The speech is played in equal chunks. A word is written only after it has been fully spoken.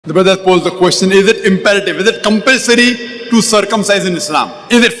The brother posed the question, is it imperative, is it compulsory to circumcise in Islam?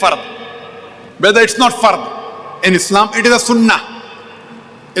 Is it fard? Whether it's not fard in Islam, it is a sunnah.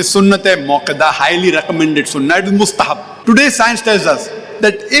 It's sunnat-e-muqadda, highly recommended sunnah, it is mustahab. Today science tells us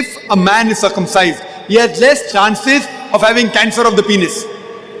that if a man is circumcised, he has less chances of having cancer of the penis.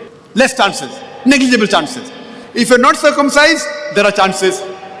 Less chances, negligible chances. If you're not circumcised, there are chances.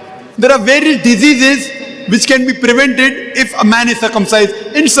 There are various diseases which can be prevented if a man is circumcised.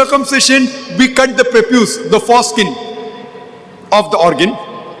 In circumcision, we cut the prepuce, the foreskin of the organ,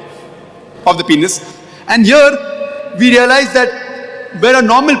 of the penis. And here, we realize that where a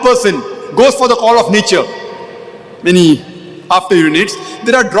normal person goes for the call of nature, when he after urinates,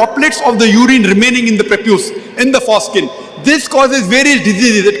 there are droplets of the urine remaining in the prepuce, in the foreskin. This causes various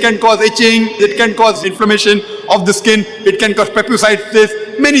diseases. It can cause itching, it can cause inflammation of the skin, it can cause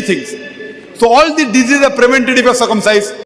prepucitis, many things. So all these diseases are prevented if you are circumcised.